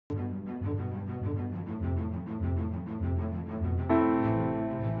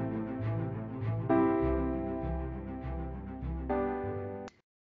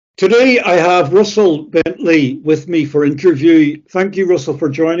Today I have Russell Bentley with me for interview. Thank you, Russell, for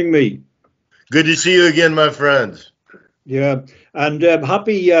joining me. Good to see you again, my friends. Yeah, and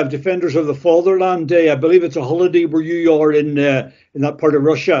happy Defenders of the Fatherland Day. I believe it's a holiday where you are in that part of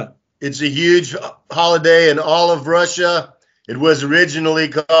Russia. It's a huge holiday in all of Russia. It was originally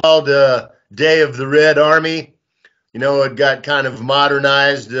called Day of the Red Army. You know, it got kind of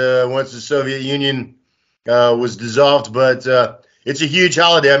modernized once the Soviet Union was dissolved, but it's a huge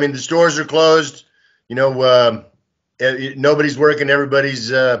holiday. I mean, the stores are closed. You know, nobody's working. Everybody's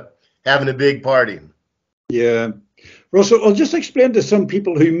having a big party. Yeah. Russell, I'll just explain to some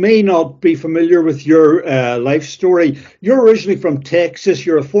people who may not be familiar with your life story. You're originally from Texas.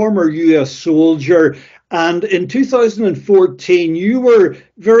 You're a former U.S. soldier. And in 2014, you were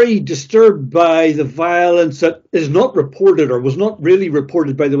very disturbed by the violence that is not reported or was not really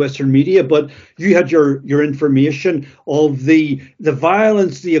reported by the Western media, but you had your information of the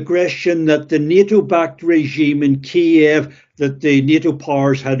violence, the aggression that the NATO-backed regime in Kiev, that the NATO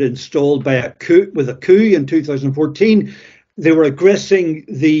powers had installed by with a coup in 2014. They were aggressing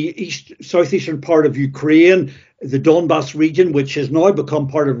the southeastern part of Ukraine, the Donbass region, which has now become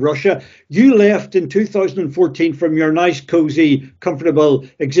part of Russia. You left in 2014 from your nice, cozy, comfortable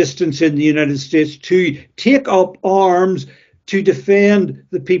existence in the United States to take up arms to defend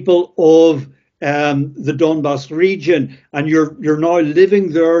the people of the Donbass region. And you're now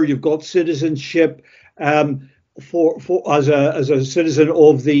living there. You've got citizenship as a citizen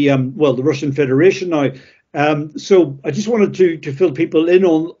of the Russian Federation now. So I just wanted to fill people in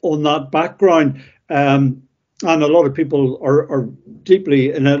on that background. And a lot of people are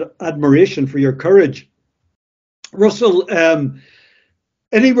deeply in admiration for your courage. Russell,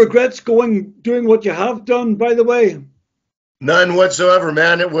 any regrets doing what you have done, by the way? None whatsoever,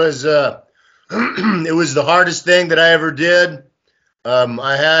 man. It was it was the hardest thing that I ever did.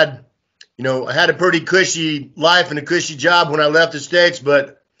 I had a pretty cushy life and a cushy job when I left the States,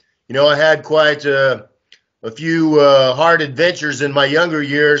 but I had quite a few hard adventures in my younger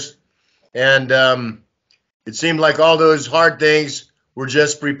years, and it seemed like all those hard things were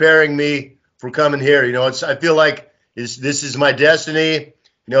just preparing me for coming here. I feel like this is my destiny.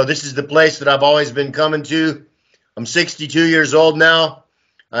 This is the place that I've always been coming to. I'm 62 years old now.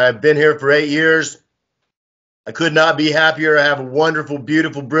 I've been here for 8 years. I could not be happier. I have a wonderful,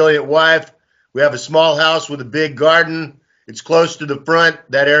 beautiful, brilliant wife. We have a small house with a big garden. It's close to the front.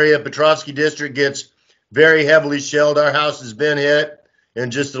 That area, Petrovsky district, gets very heavily shelled. Our house has been hit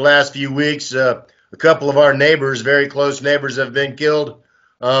in just the last few weeks. A couple of our neighbors, very close neighbors, have been killed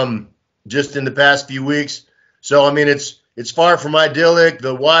just in the past few weeks. So, I mean, it's far from idyllic.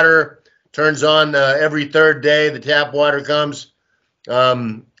 The water turns on every third day. The tap water comes.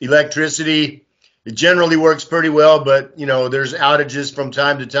 Electricity, it generally works pretty well, but, there's outages from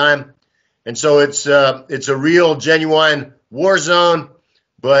time to time. And so it's a real, genuine war zone.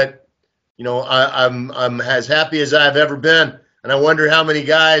 But, I'm as happy as I've ever been. And I wonder how many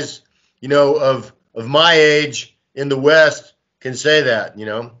guys, of my age in the West can say that,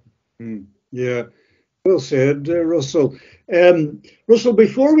 Yeah, well said, Russell. Russell,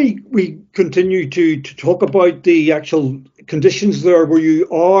 before we continue to talk about the actual conditions there where you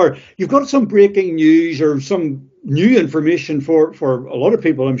are, you've got some breaking news or some new information for a lot of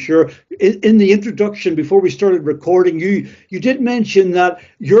people, I'm sure. In the introduction, before we started recording, you did mention that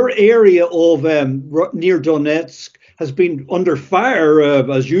your area of near Donetsk has been under fire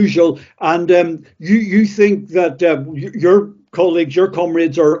as usual, and you think that your colleagues, your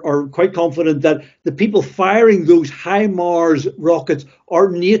comrades are quite confident that the people firing those HIMARS rockets are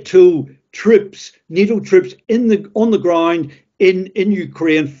NATO troops on the ground in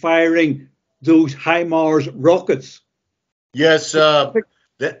Ukraine firing those HIMARS rockets. Yes,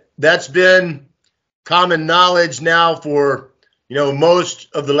 that's been common knowledge now for most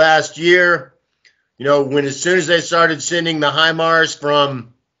of the last year. When as soon as they started sending the HIMARS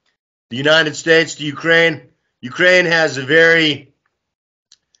from the United States to Ukraine, Ukraine has a very,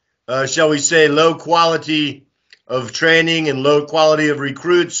 shall we say, low quality of training and low quality of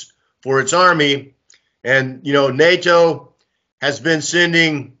recruits for its army. And, NATO has been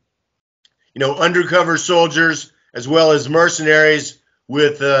sending, undercover soldiers as well as mercenaries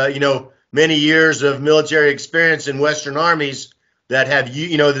with, many years of military experience in Western armies that have,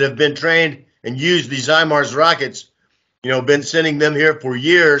 that have been trained and used these HIMARS rockets, been sending them here for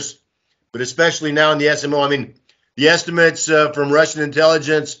years, but especially now in the SMO. I mean, the estimates from Russian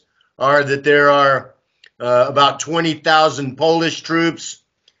intelligence are that there are about 20,000 Polish troops.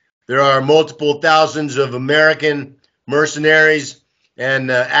 There are multiple thousands of American mercenaries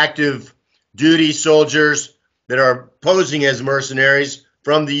and active duty soldiers that are posing as mercenaries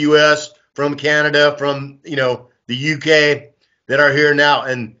from the U.S., from Canada, from, the U.K. that are here now.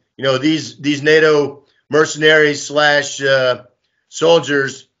 And, these NATO mercenaries slash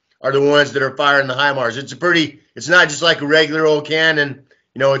soldiers are the ones that are firing the HIMARS. It's not just like a regular old cannon.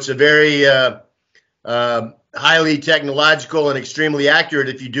 It's a very highly technological and extremely accurate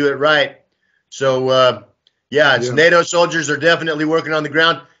if you do it right. So, NATO soldiers are definitely working on the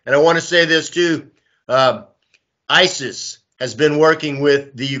ground. And I want to say this too. ISIS has been working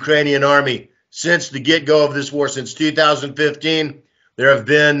with the Ukrainian army since the get-go of this war, since 2015. There have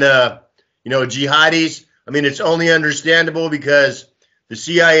been, jihadis. I mean, it's only understandable because the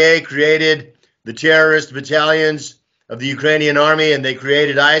CIA created the terrorist battalions of the Ukrainian army, and they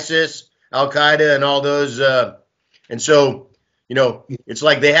created ISIS, Al-Qaeda, and all those. And so, it's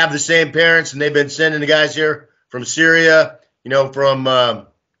like they have the same parents, and they've been sending the guys here from Syria, from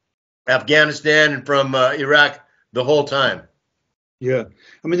Afghanistan and from Iraq the whole time. Yeah.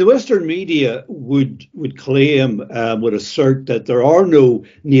 I mean, the Western media would claim, would assert that there are no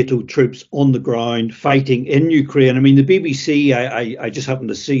NATO troops on the ground fighting in Ukraine. I mean, the BBC, I just happened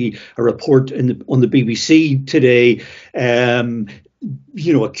to see a report on the BBC today,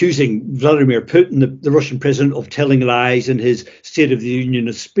 accusing Vladimir Putin, the Russian president, of telling lies in his State of the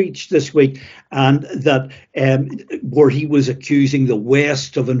Union speech this week, and that where he was accusing the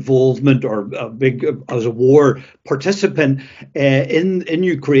West of involvement or as a war participant in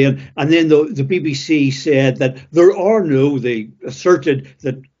Ukraine. And then the BBC said that they asserted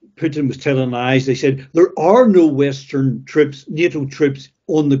that Putin was telling lies. They said there are no Western troops, NATO troops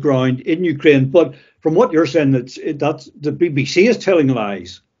on the ground in Ukraine. But from what you're saying, that's the BBC is telling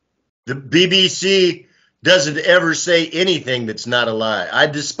lies. The BBC doesn't ever say anything that's not a lie. I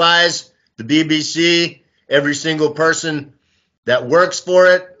despise the BBC. Every single person that works for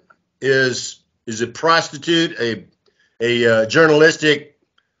it is a prostitute, a journalistic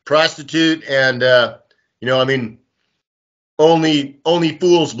prostitute, and only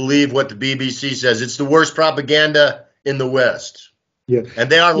fools believe what the BBC says. It's the worst propaganda in the West. Yeah. And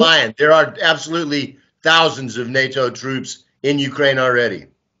they are lying. There are absolutely thousands of NATO troops in Ukraine already.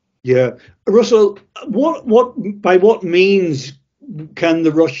 Yeah. Russell, by what means can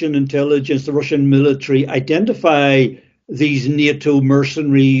the Russian intelligence, the Russian military identify these NATO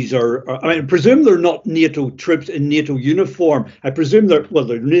mercenaries I presume they're not NATO troops in NATO uniform. I presume they're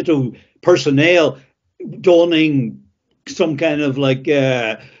NATO personnel donning some kind of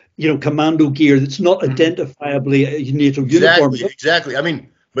commando gear that's not identifiably a NATO uniform. Exactly. I mean,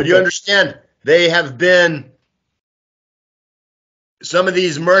 but you understand, they have been, some of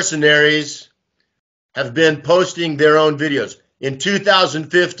these mercenaries have been posting their own videos. In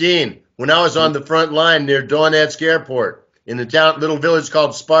 2015, when I was on the front line near Donetsk Airport in the little village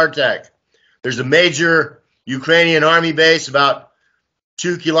called Spartak, there's a major Ukrainian army base about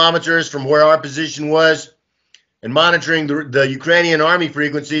 2 kilometers from where our position was. And monitoring the Ukrainian army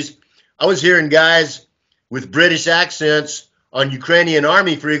frequencies, I was hearing guys with British accents on Ukrainian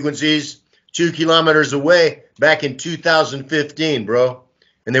army frequencies 2 kilometers away back in 2015, bro.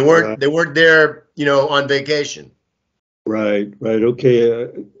 And they weren't there, on vacation. Right. Okay.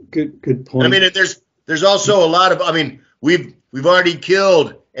 Good point. And I mean, there's also a lot of, we've already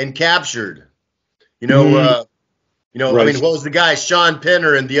killed and captured, right. I mean, what was the guy, Sean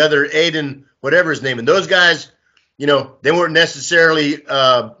Penner and the other Aiden, whatever his name, and those guys, they weren't necessarily,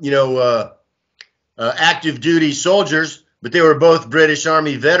 active duty soldiers, but they were both British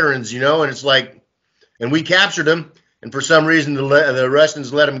Army veterans, and it's like, and we captured them, and for some reason the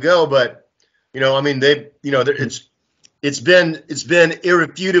Russians let them go. But, it's been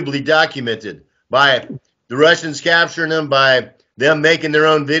irrefutably documented by the Russians capturing them, by them making their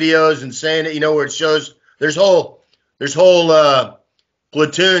own videos and saying it, where it shows there's whole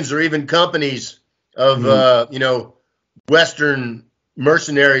platoons or even companies of, Western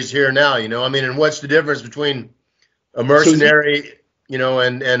mercenaries here now, and what's the difference between a mercenary, and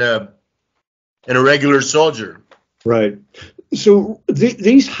a regular soldier? Right. So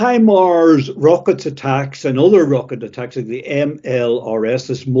these HIMARS rocket attacks and other rocket attacks like the MLRS,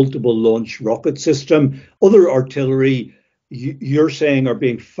 this multiple launch rocket system, other artillery, you're saying are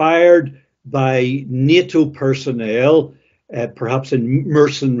being fired by NATO personnel, perhaps in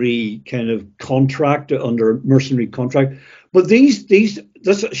mercenary kind of contract, under mercenary contract. But this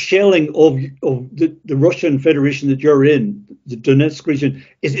shelling of the Russian Federation that you're in, the Donetsk region,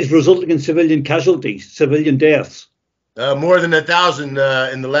 is resulting in civilian casualties, civilian deaths. More than 1,000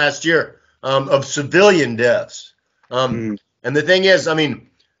 in the last year of civilian deaths. And the thing is,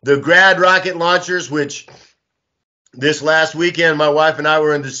 the Grad rocket launchers, which this last weekend, my wife and I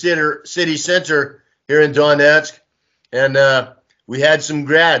were in the city center here in Donetsk, and we had some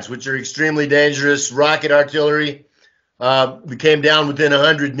grads, which are extremely dangerous rocket artillery. We came down within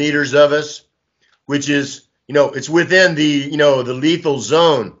 100 meters of us, which is, it's within the, the lethal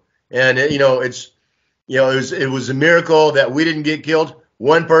zone. And, it was a miracle that we didn't get killed.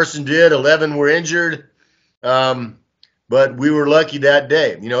 One person did, 11 were injured. But we were lucky that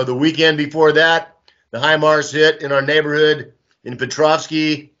day. The weekend before that, the HIMARS hit in our neighborhood in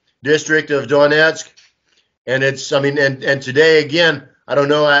Petrovsky district of Donetsk. And and today again, I don't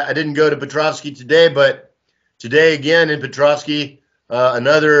know, I didn't go to Petrovsky today, but today again in Petrovsky,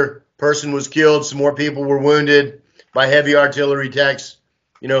 another person was killed. Some more people were wounded by heavy artillery attacks,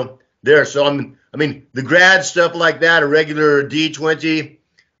 there. So, the grad stuff like that, a regular D-20,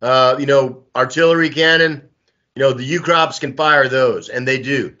 artillery cannon, the UCROPs can fire those, and they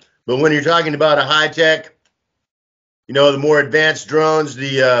do. But when you're talking about a high-tech, the more advanced drones,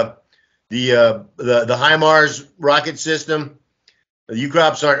 the HIMARS rocket system, the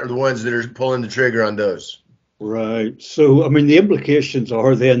UCROPs aren't the ones that are pulling the trigger on those. Right. So, the implications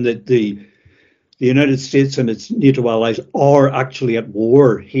are then that the United States and its NATO allies are actually at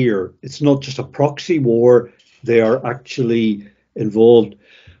war here. It's not just a proxy war. They are actually involved.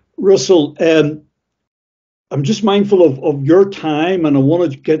 Russell, I'm just mindful of your time, and I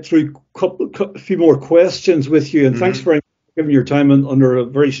want to get through a few more questions with you. And thanks very much for giving your time under a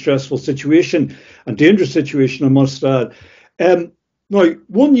very stressful situation and dangerous situation, I must add. Now,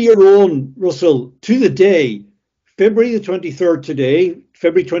 1 year on, Russell, to the day, February the 23rd today,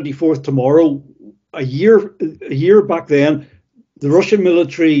 February 24th tomorrow, a year back then, the Russian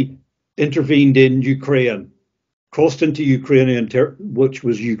military intervened in Ukraine, crossed into which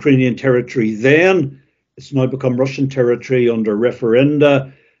was Ukrainian territory then. It's now become Russian territory under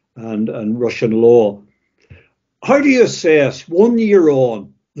referenda and Russian law. How do you assess 1 year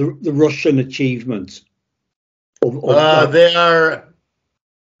on the Russian achievements? They are,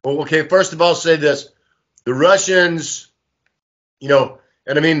 okay, first of all, say this. The Russians,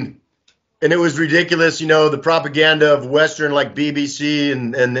 and it was ridiculous, the propaganda of Western, like BBC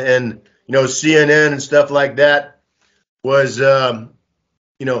and CNN and stuff like that was, they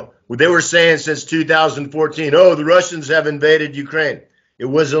were saying since 2014, the Russians have invaded Ukraine. It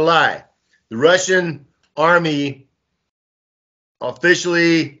was a lie. The Russian army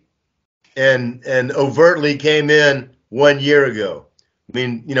officially and overtly came in 1 year ago.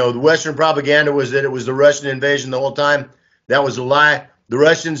 The Western propaganda was that it was the Russian invasion the whole time. That was a lie. The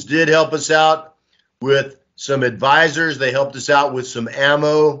Russians did help us out with some advisors. They helped us out with some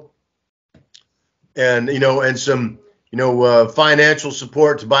ammo and some financial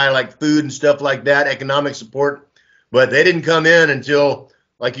support to buy like food and stuff like that, economic support. But they didn't come in until,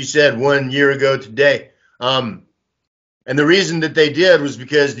 like you said, 1 year ago today. And the reason that they did was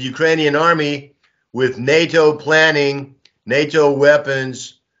because the Ukrainian army, with NATO planning, NATO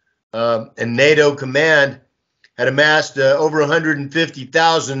weapons, and NATO command, had amassed over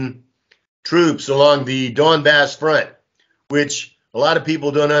 150,000 troops along the Donbass front, which a lot of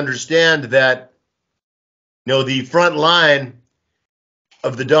people don't understand that, the front line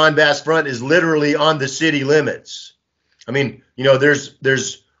of the Donbass front is literally on the city limits.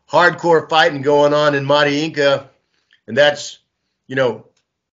 There's hardcore fighting going on in Mariinka, and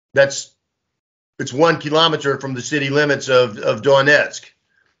it's 1 kilometer from the city limits of Donetsk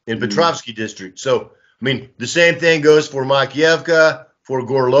in Petrovsky district. So, the same thing goes for Makiivka, for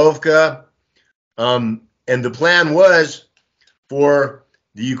Gorlovka. And the plan was for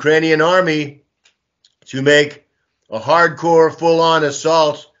the Ukrainian army to make a hardcore, full-on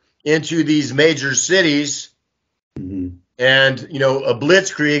assault into these major cities and, a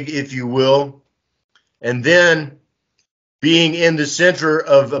blitzkrieg, if you will, and then being in the center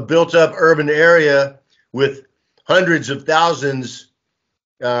of a built-up urban area with hundreds of thousands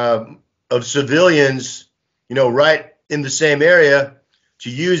of civilians, right in the same area to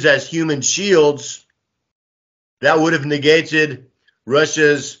use as human shields, that would have negated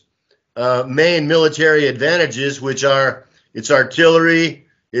Russia's main military advantages, which are its artillery,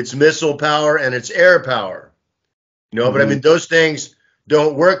 its missile power, and its air power. But those things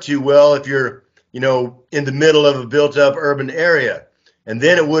don't work too well if you're, in the middle of a built-up urban area. And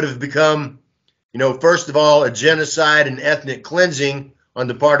then it would have become, first of all, a genocide and ethnic cleansing on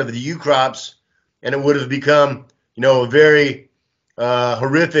the part of the UCROPs, and it would have become, a very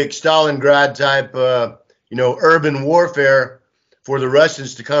horrific Stalingrad type, urban warfare for the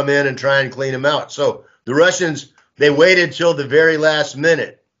Russians to come in and try and clean them out. So the Russians, they waited till the very last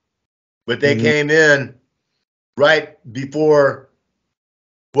minute, but they came in right before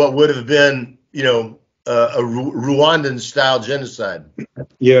what would have been, a Rwandan-style genocide.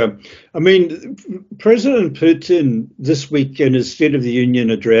 Yeah, I mean, President Putin this week in his State of the Union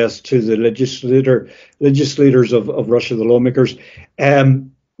address to the legislators of Russia, the lawmakers,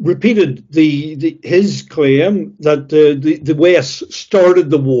 repeated his claim that the West started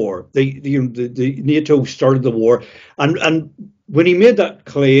the war, the NATO started the war, and when he made that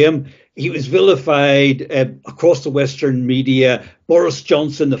claim, he was vilified across the Western media. Boris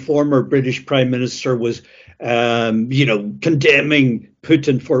Johnson, the former British Prime Minister, was condemning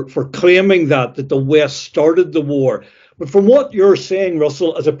Putin for claiming that the West started the war. But from what you're saying,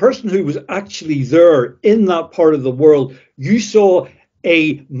 Russell, as a person who was actually there in that part of the world, you saw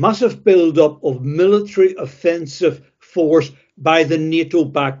a massive build-up of military offensive force by the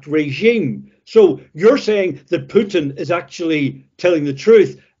NATO-backed regime. So you're saying that Putin is actually telling the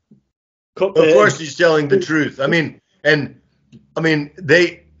truth. Of course he's telling the truth. I mean,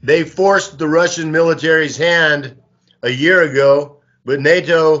 they forced the Russian military's hand a year ago, but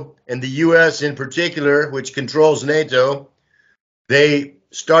NATO and the U.S. in particular, which controls NATO, they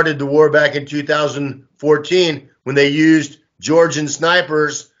started the war back in 2014 when they used Georgian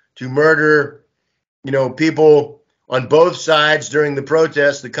snipers to murder, people on both sides during the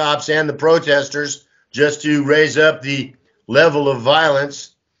protests, the cops and the protesters, just to raise up the level of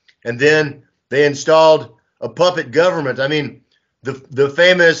violence. And then they installed a puppet government. I mean, the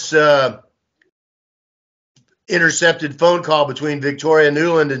famous intercepted phone call between Victoria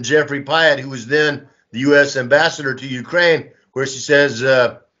Nuland and Jeffrey Pyatt, who was then the U.S. ambassador to Ukraine, where she says,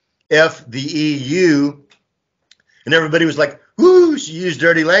 F the EU. And everybody was like, whoo, she used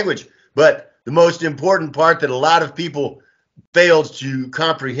dirty language. But the most important part that a lot of people failed to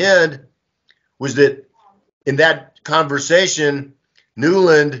comprehend was that in that conversation,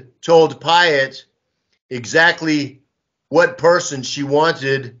 Nuland told Pyatt exactly what person she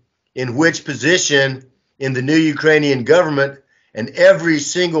wanted in which position in the new Ukrainian government, and every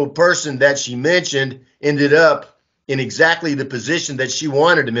single person that she mentioned ended up in exactly the position that she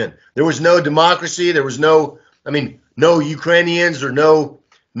wanted him in. There was no democracy. There was no Ukrainians or no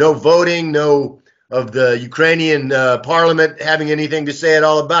voting, no of the Ukrainian parliament having anything to say at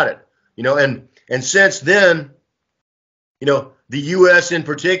all about it. And since then, the U.S. in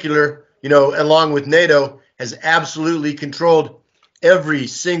particular, along with NATO, has absolutely controlled every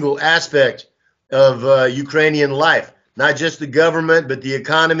single aspect of Ukrainian life, not just the government, but the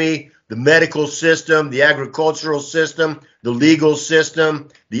economy, the medical system, the agricultural system, the legal system,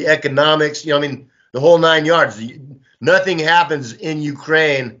 the economics, the whole nine yards. Nothing happens in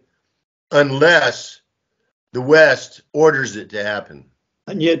Ukraine unless the West orders it to happen.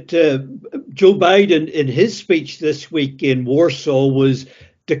 And yet, Joe Biden, in his speech this week in Warsaw, was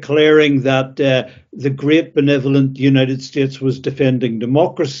declaring that the great benevolent United States was defending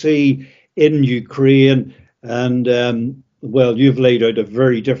democracy in Ukraine. And, you've laid out a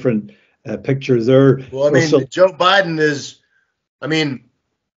very different picture there. Well, Joe Biden is,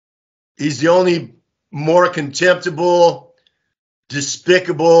 he's the only more contemptible,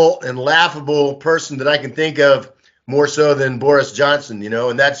 despicable, and laughable person that I can think of, more so than Boris Johnson,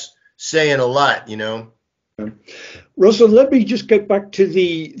 and that's saying a lot, Russell, let me just get back to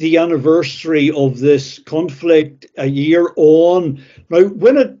the anniversary of this conflict a year on. Now,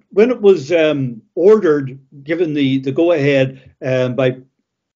 when it was ordered, given the go-ahead by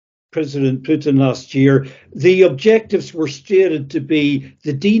President Putin last year, the objectives were stated to be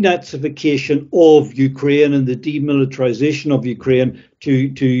the denazification of Ukraine and the demilitarization of Ukraine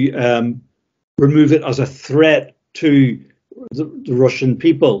to remove it as a threat to the Russian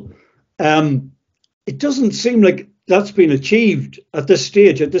people. It doesn't seem like that's been achieved at this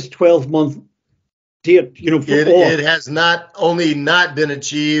stage, at this 12-month date. It has not only not been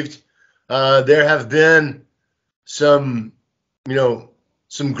achieved, there have been some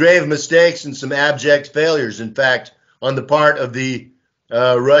grave mistakes and some abject failures, in fact, on the part of the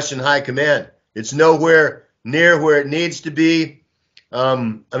Russian high command. It's nowhere near where it needs to be.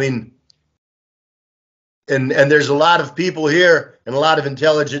 And there's a lot of people here and a lot of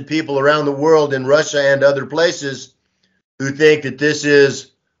intelligent people around the world in Russia and other places who think that this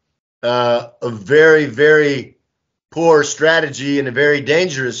is a very, very poor strategy and a very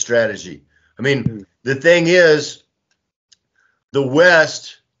dangerous strategy. The thing is, the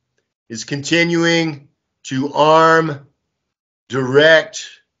West is continuing to arm, direct,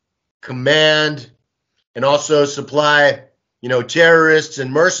 command, and also supply, terrorists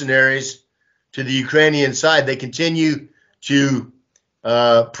and mercenaries to the Ukrainian side. They continue to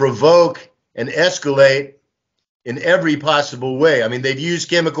provoke and escalate in every possible way. They've used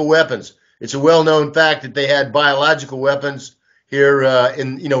chemical weapons. It's a well-known fact that they had biological weapons here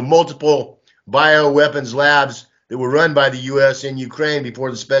in multiple bioweapons labs that were run by the U.S. in Ukraine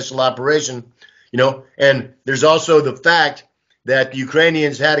before the special operation, and there's also the fact that the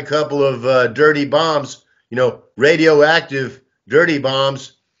Ukrainians had a couple of dirty bombs, radioactive dirty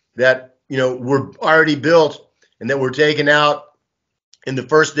bombs that, were already built and that were taken out in the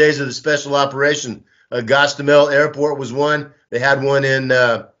first days of the special operation. Gostomel Airport was one. They had one in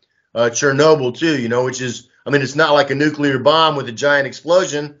Chernobyl too, which is, it's not like a nuclear bomb with a giant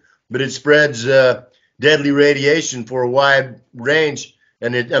explosion, but it spreads deadly radiation for a wide range.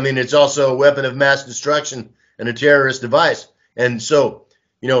 And it's also a weapon of mass destruction and a terrorist device. And so,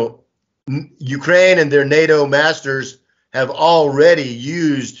 Ukraine and their NATO masters have already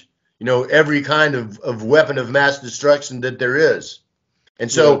used, every kind of weapon of mass destruction that there is.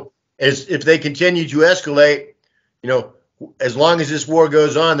 And so if they continue to escalate, as long as this war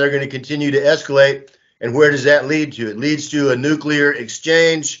goes on, they're going to continue to escalate. And where does that lead to? It leads to a nuclear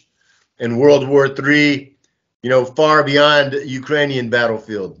exchange and World War III, far beyond Ukrainian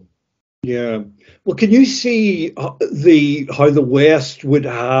battlefield. Yeah. Well, can you see how the West would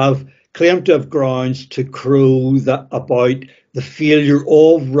have claimed to have grounds to crow about the failure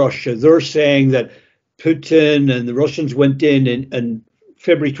of Russia? They're saying that Putin and the Russians went in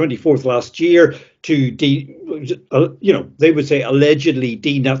February 24th last year to, they would say allegedly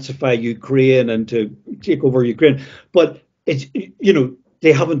denazify Ukraine and to take over Ukraine. But it's, the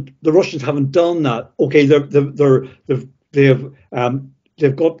Russians haven't done that. Okay, they've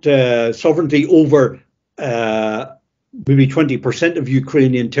got sovereignty over maybe 20% of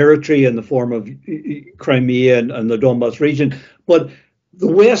Ukrainian territory in the form of Crimea and the Donbass region. But the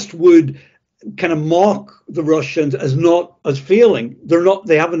West would kind of mock the Russians as failing.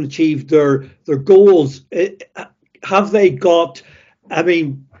 They haven't achieved their goals. Have they got?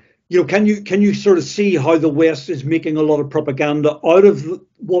 Can you sort of see how the West is making a lot of propaganda out of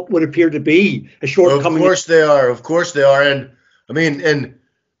what would appear to be a shortcoming? Of course they are. And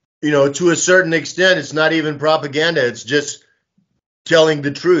to a certain extent, it's not even propaganda. It's just telling the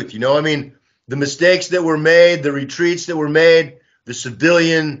truth. The mistakes that were made, the retreats that were made, the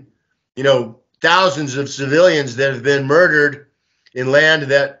civilian, thousands of civilians that have been murdered in land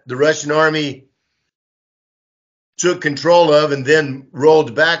that the Russian army took control of and then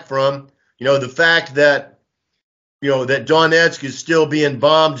rolled back from. The fact that, that Donetsk is still being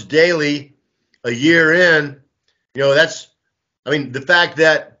bombed daily a year in, the fact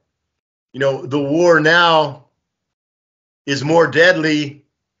that, the war now is more deadly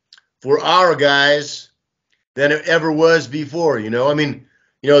for our guys than it ever was before. The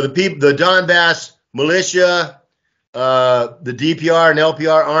Donbass militia, the DPR and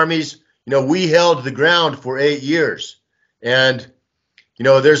LPR armies, we held the ground for 8 years. And,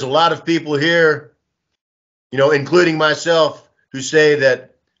 there's a lot of people here, including myself, who say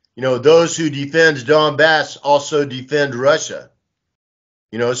that, those who defend Donbass also defend Russia.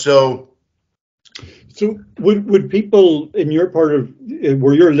 So would people in your part of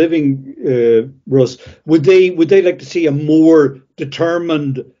where you're living, Russ, would they like to see a more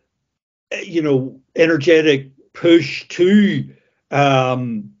determined, energetic push to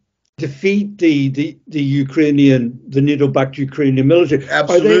defeat the NATO-backed Ukrainian military?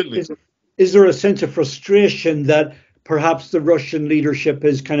 Absolutely. Is there a sense of frustration that perhaps the Russian leadership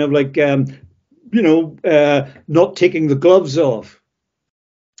is kind of like, not taking the gloves off?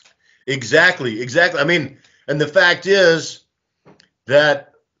 Exactly. And the fact is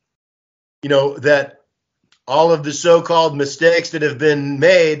that, that all of the so-called mistakes that have been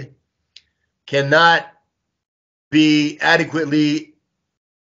made cannot be adequately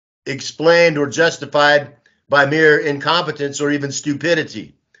explained or justified by mere incompetence or even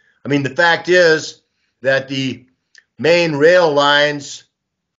stupidity. The fact is that the main rail lines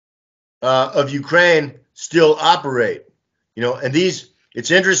of Ukraine still operate, and it's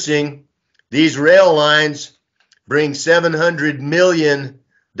interesting, these rail lines bring $700 million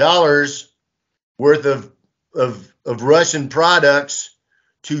worth of Russian products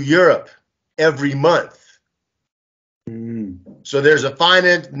to Europe every month. So there's a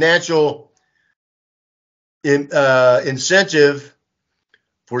financial incentive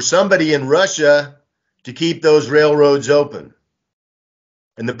for somebody in Russia to keep those railroads open.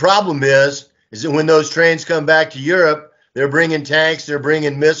 And the problem is that when those trains come back to Europe, they're bringing tanks, they're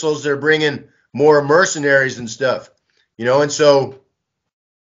bringing missiles, they're bringing more mercenaries and stuff, and so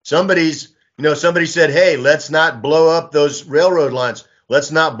somebody said, hey, let's not blow up those railroad lines.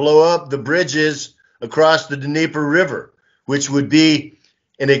 Let's not blow up the bridges across the Dnieper River, which would be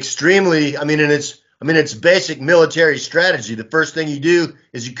an extremely, it's basic military strategy. The first thing you do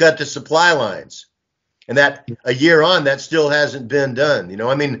is you cut the supply lines, and that a year on, that still hasn't been done.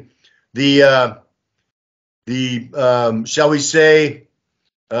 the shall we say,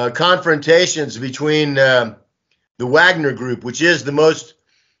 confrontations between the Wagner Group, which is the most,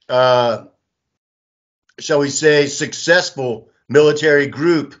 shall we say, successful military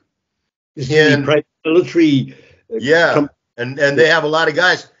group in private military. Yeah, and they have a lot of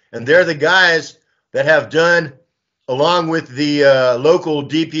guys, and they're the guys that have done, along with the local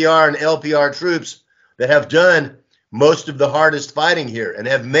DPR and LPR troops, that have done most of the hardest fighting here and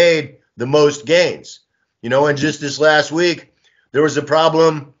have made the most gains. You know, and just this last week, there was a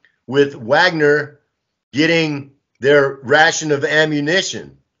problem with Wagner getting their ration of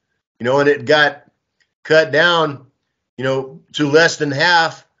ammunition, you know, and it got cut down, you know, to less than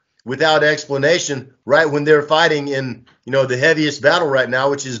half without explanation, right when they're fighting in, you know, the heaviest battle right now,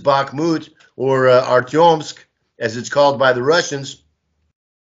 which is Bakhmut, or Artyomsk, as it's called by the Russians.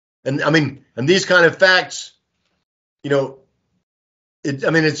 And I mean, and these kind of facts, you know,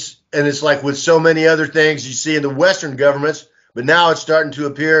 it's like with so many other things you see in the Western governments, but now it's starting to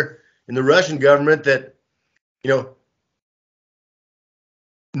appear in the Russian government that, you know,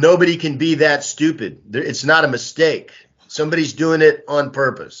 nobody can be that stupid. It's not a mistake. Somebody's doing it on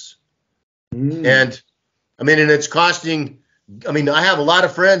purpose. And I mean, and it's costing, I mean, I have a lot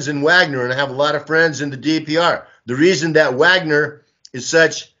of friends in Wagner and I have a lot of friends in the DPR. The reason that Wagner is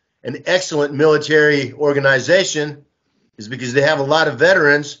such an excellent military organization is because they have a lot of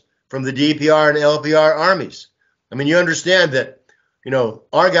veterans from the DPR and LPR armies. I mean, you understand that, you know,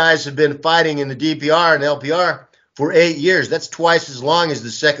 our guys have been fighting in the DPR and LPR for 8 years. That's twice as long as the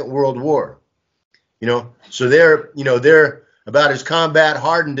Second World War. You know, so they're, you know, they're about as combat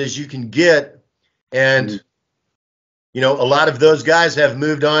hardened as you can get. And, you know, a lot of those guys have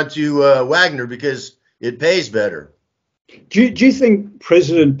moved on to Wagner because it pays better. Do you think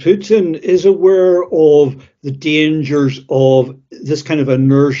President Putin is aware of the dangers of this kind of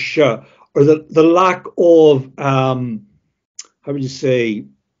inertia, or the lack of, how would you say,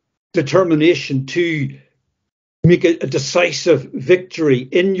 determination to make a decisive victory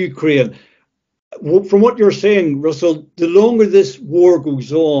in Ukraine? From what you're saying, Russell, the longer this war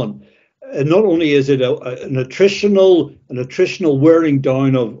goes on, not only is it an attritional wearing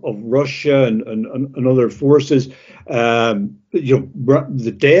down of Russia and other forces, you know,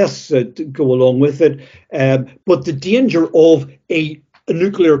 the deaths that go along with it, but the danger of a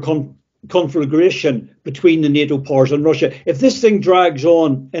nuclear conflagration between the NATO powers and Russia. If this thing drags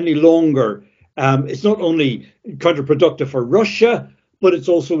on any longer, it's not only counterproductive for Russia, but it's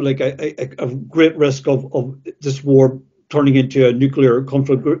also like a great risk of this war turning into a nuclear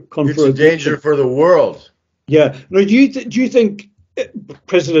conflagration. It's a danger for the world. Yeah. Now, do you think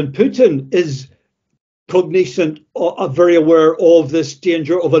President Putin is cognizant, very aware of this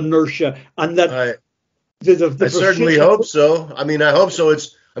danger of inertia, and that I certainly hope so. I mean, I hope so.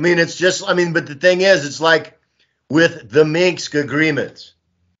 It's just, but the thing is, it's like with the Minsk agreement.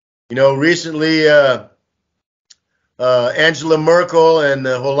 You know, recently, Angela Merkel and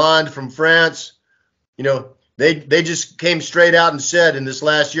Hollande from France, you know, they just came straight out and said in this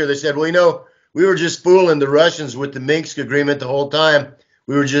last year, they said, well, you know, we were just fooling the Russians with the Minsk agreement the whole time.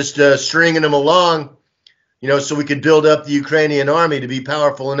 We were just stringing them along, you know, so we could build up the Ukrainian army to be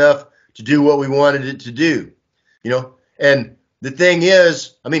powerful enough to do what we wanted it to do, you know. And the thing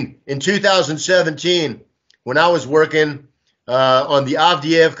is, I mean, in 2017, when I was working on the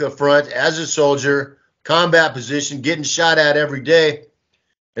Avdiivka front as a soldier, combat position, getting shot at every day,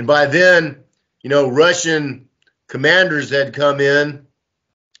 and by then, you know, Russian commanders had come in,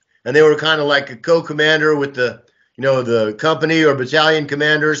 and they were kind of like a co-commander with the, you know, the company or battalion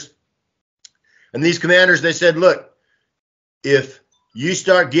commanders. And these commanders, they said, look, if you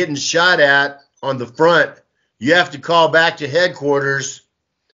start getting shot at on the front, you have to call back to headquarters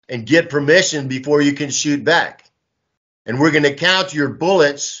and get permission before you can shoot back. And we're going to count your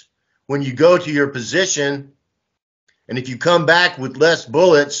bullets when you go to your position. And if you come back with less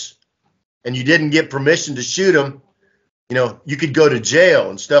bullets and you didn't get permission to shoot them, you know, you could go to jail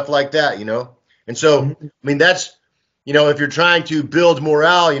and stuff like that, you know. And so, I mean, that's, you know, if you're trying to build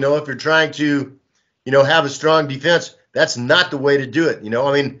morale, you know, if you're trying to, you know, have a strong defense, that's not the way to do it, you know.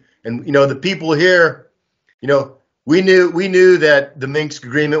 I mean, and, you know, the people here, you know, we knew that the Minsk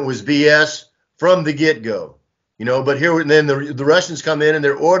agreement was BS from the get-go, you know, but here, and then the Russians come in and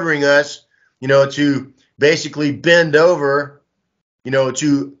they're ordering us, you know, to basically bend over, you know,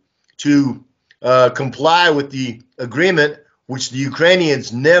 to comply with the agreement, which the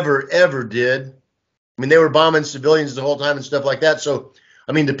Ukrainians never, ever did. I mean, they were bombing civilians the whole time and stuff like that. So,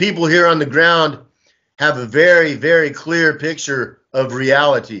 I mean, the people here on the ground have a very, very clear picture of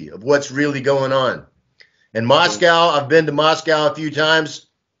reality, of what's really going on. And Moscow, I've been to Moscow a few times.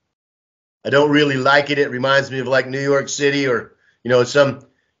 I don't really like it. It reminds me of like New York City or, some,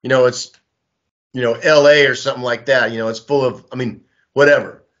 it's, LA or something like that. It's full of,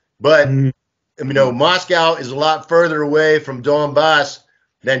 whatever. But, Moscow is a lot further away from Donbass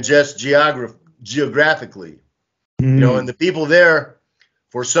than just geographically. And the people there,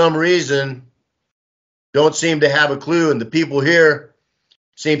 for some reason, don't seem to have a clue. And the people here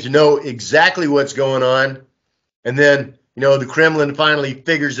seem to know exactly what's going on. And then, the Kremlin finally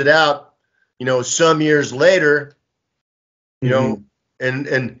figures it out, some years later, and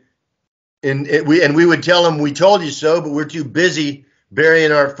we would tell them, we told you so, but we're too busy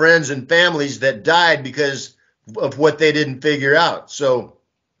burying our friends and families that died because of what they didn't figure out. So,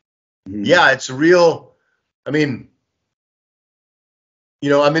 yeah, it's a real, and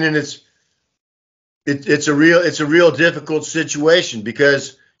it's a real difficult situation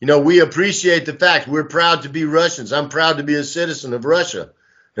because, we appreciate the fact we're proud to be Russians. I'm proud to be a citizen of Russia.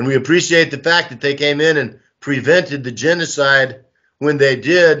 And we appreciate the fact that they came in and prevented the genocide when they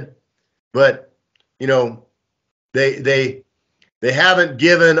did. But, they haven't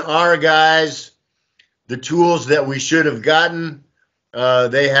given our guys the tools that we should have gotten.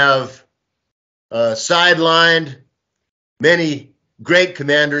 They have sidelined many great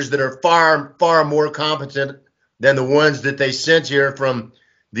commanders that are far, far more competent than the ones that they sent here from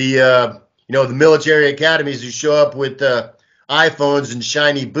the military academies who show up with iPhones and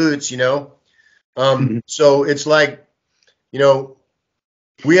shiny boots, So it's like,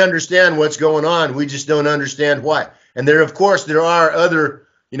 we understand what's going on. We just don't understand why. And there are other,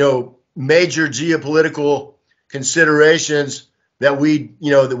 major geopolitical considerations that we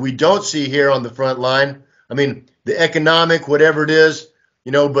don't see here on the front line. The economic, whatever it is,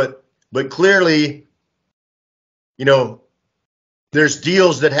 but clearly, there's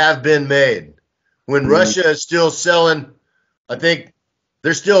deals that have been made. When Russia is still selling, I think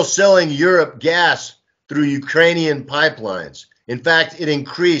they're still selling Europe gas through Ukrainian pipelines. In fact, it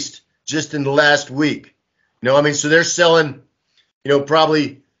increased just in the last week. So they're selling,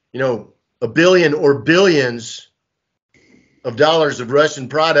 probably, a billion or billions of dollars of Russian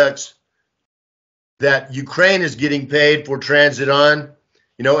products that Ukraine is getting paid for transit on,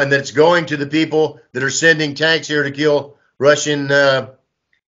 and that's going to the people that are sending tanks here to kill Russian,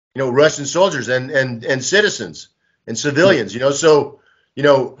 Russian soldiers and citizens and civilians, So,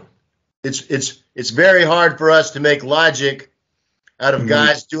 it's very hard for us to make logic out of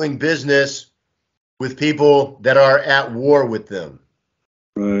guys doing business with people that are at war with them.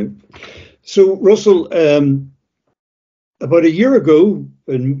 Right. So, Russell, about a year ago,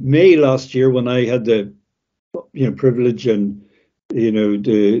 in May last year, when I had the privilege and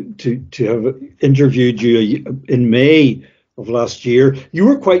to have interviewed you in May of last year, you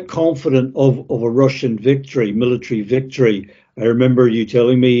were quite confident of a Russian victory, military victory. I remember you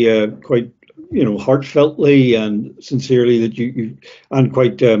telling me quite heartfeltly and sincerely that you and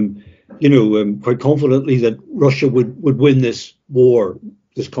quite quite confidently that Russia would win this war,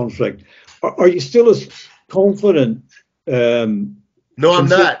 this conflict. Are you still as confident? No, I'm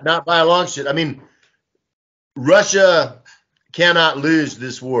not by a long shot. Russia cannot lose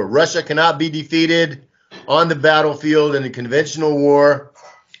this war. Russia cannot be defeated on the battlefield in a conventional war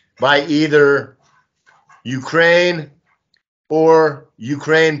by either Ukraine or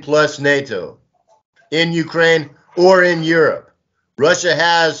Ukraine plus NATO, in Ukraine or in Europe. Russia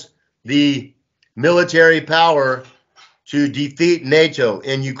has the military power to defeat NATO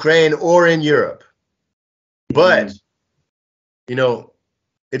in Ukraine or in Europe. But,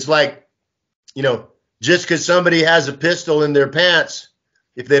 it's like, just because somebody has a pistol in their pants,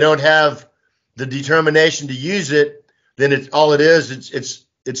 if they don't have the determination to use it, then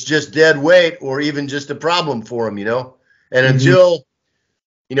it's just dead weight or even just a problem for them, And until,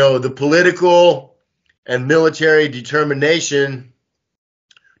 the political and military determination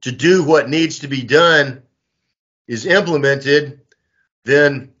to do what needs to be done is implemented,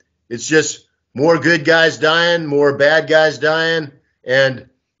 then it's just more good guys dying, more bad guys dying, and,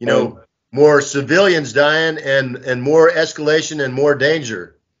 more civilians dying and more escalation and more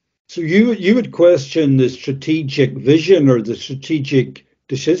danger. So you would question the strategic vision or the strategic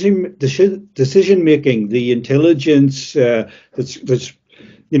decision making, the intelligence that's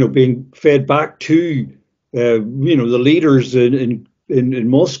being fed back to the leaders in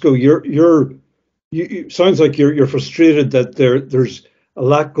Moscow. You sounds like you're frustrated that there's a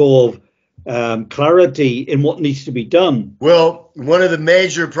lack of clarity in what needs to be done. Well, one of the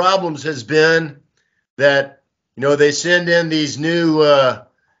major problems has been that, they send in these new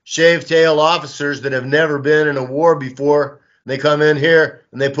shave tail officers that have never been in a war before. They come in here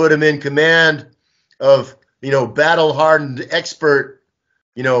and they put them in command of, battle hardened expert,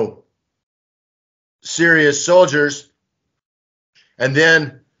 serious soldiers, and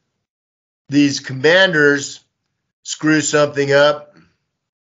then these commanders screw something up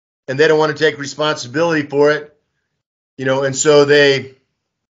and they don't want to take responsibility for it, and so they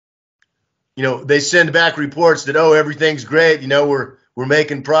send back reports that, oh, everything's great, we're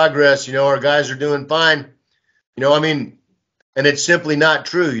making progress, our guys are doing fine, and it's simply not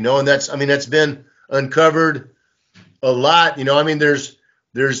true, and that's been uncovered a lot, there's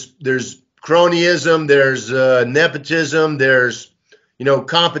cronyism, there's nepotism, there's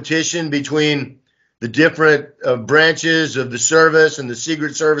competition between the different branches of the service and the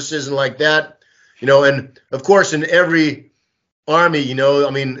secret services and like that, and of course in every army,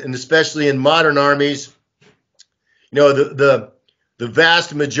 and especially in modern armies, the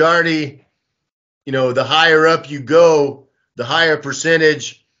vast majority, the higher up you go, the higher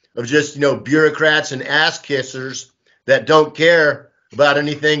percentage of just, bureaucrats and ass kissers that don't care about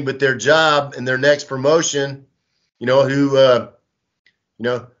anything but their job and their next promotion, who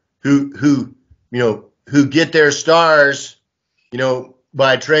get their stars,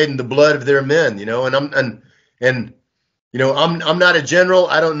 by trading the blood of their men, and I'm not a general.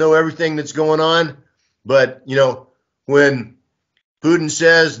 I don't know everything that's going on, but when Putin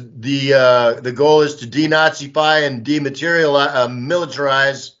says the goal is to denazify and dematerialize,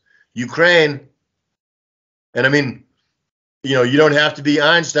 militarize Ukraine, and you don't have to be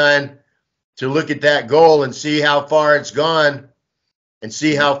Einstein to look at that goal and see how far it's gone and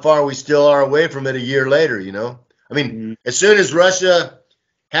see how far we still are away from it a year later, As soon as Russia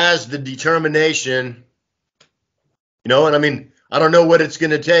has the determination, and I don't know what it's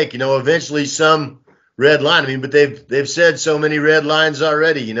going to take, eventually some red line, but they've said so many red lines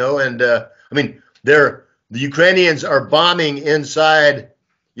already, and the Ukrainians are bombing inside,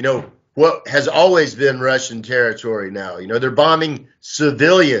 what has always been Russian territory now, they're bombing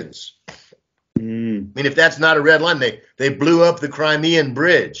civilians. If that's not a red line, they blew up the Crimean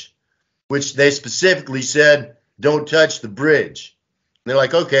Bridge, which they specifically said, don't touch the bridge. And they're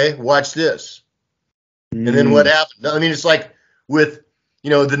like, okay, watch this. And then what happened? It's like with,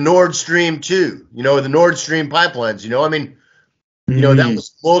 the Nord Stream 2, the Nord Stream pipelines, that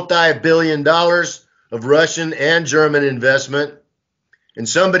was multi-billion dollars of Russian and German investment, and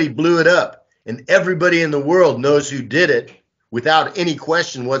somebody blew it up, and everybody in the world knows who did it without any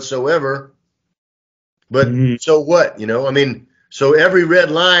question whatsoever. But so what, so every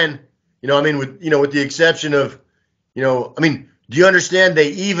red line, with the exception of, do you understand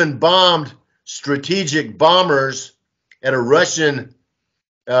they even bombed strategic bombers at a Russian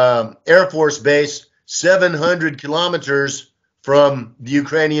Air Force base 700 kilometers from the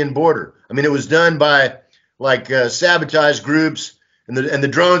Ukrainian border? It was done by sabotage groups, and the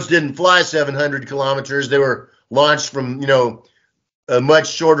drones didn't fly 700 kilometers. They were launched from, a much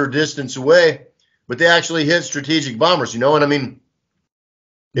shorter distance away, but they actually hit strategic bombers, If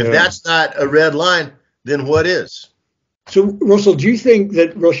that's not a red line, then what is? So, Russell, do you think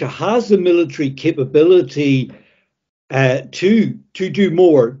that Russia has the military capability to do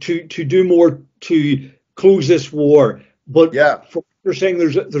more, to close this war? But you're saying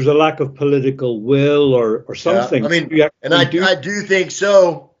there's a lack of political will or something. I do think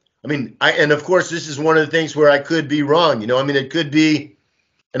so. And of course, this is one of the things where I could be wrong. It could be,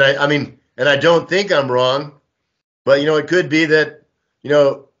 and I don't think I'm wrong, but it could be that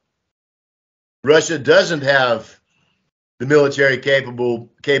Russia doesn't have the military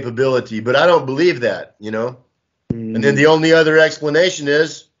capability, but I don't believe that, And then the only other explanation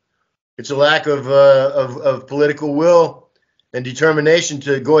is it's a lack of political will and determination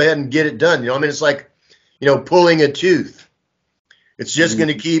to go ahead and get it done. It's like, pulling a tooth. It's just going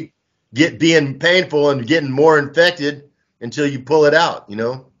to keep being painful and getting more infected until you pull it out,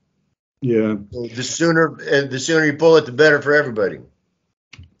 Yeah. So the sooner you pull it, the better for everybody.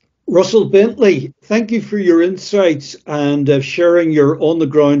 Russell Bentley, thank you for your insights and sharing your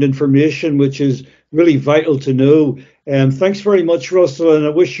on-the-ground information, which is really vital to know. Thanks very much, Russell, and I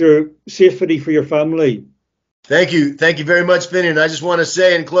wish you safety for your family. Thank you. Thank you very much, Vinny. And I just want to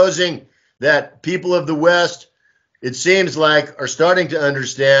say in closing that people of the West, it seems like, are starting to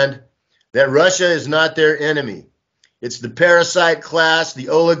understand that Russia is not their enemy. It's the parasite class, the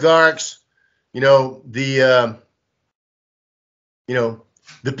oligarchs,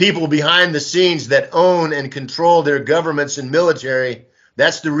 the people behind the scenes that own and control their governments and military.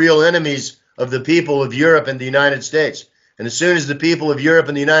 That's the real enemies of the people of Europe and the United States. And as soon as the people of Europe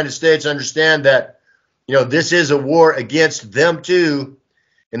and the United States understand that, this is a war against them too,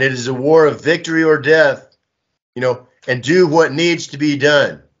 and it is a war of victory or death, and do what needs to be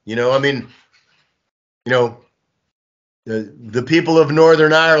done. The people of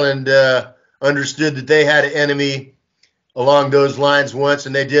Northern Ireland understood that they had an enemy along those lines once,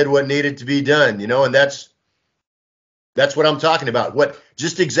 and they did what needed to be done, you know, and that's what I'm talking about.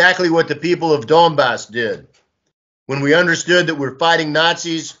 Just exactly what the people of Donbass did. When we understood that we're fighting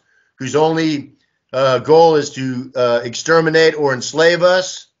Nazis whose only goal is to exterminate or enslave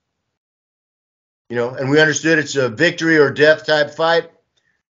us, you know, and we understood it's a victory or death type fight,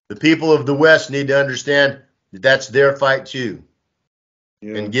 the people of the West need to understand that that's their fight too.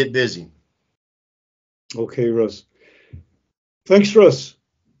 Yeah. And get busy. Okay, Russ. Thanks, Russ.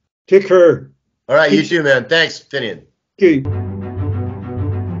 Take care. All right, you too, man. Thanks, Finian. Okay.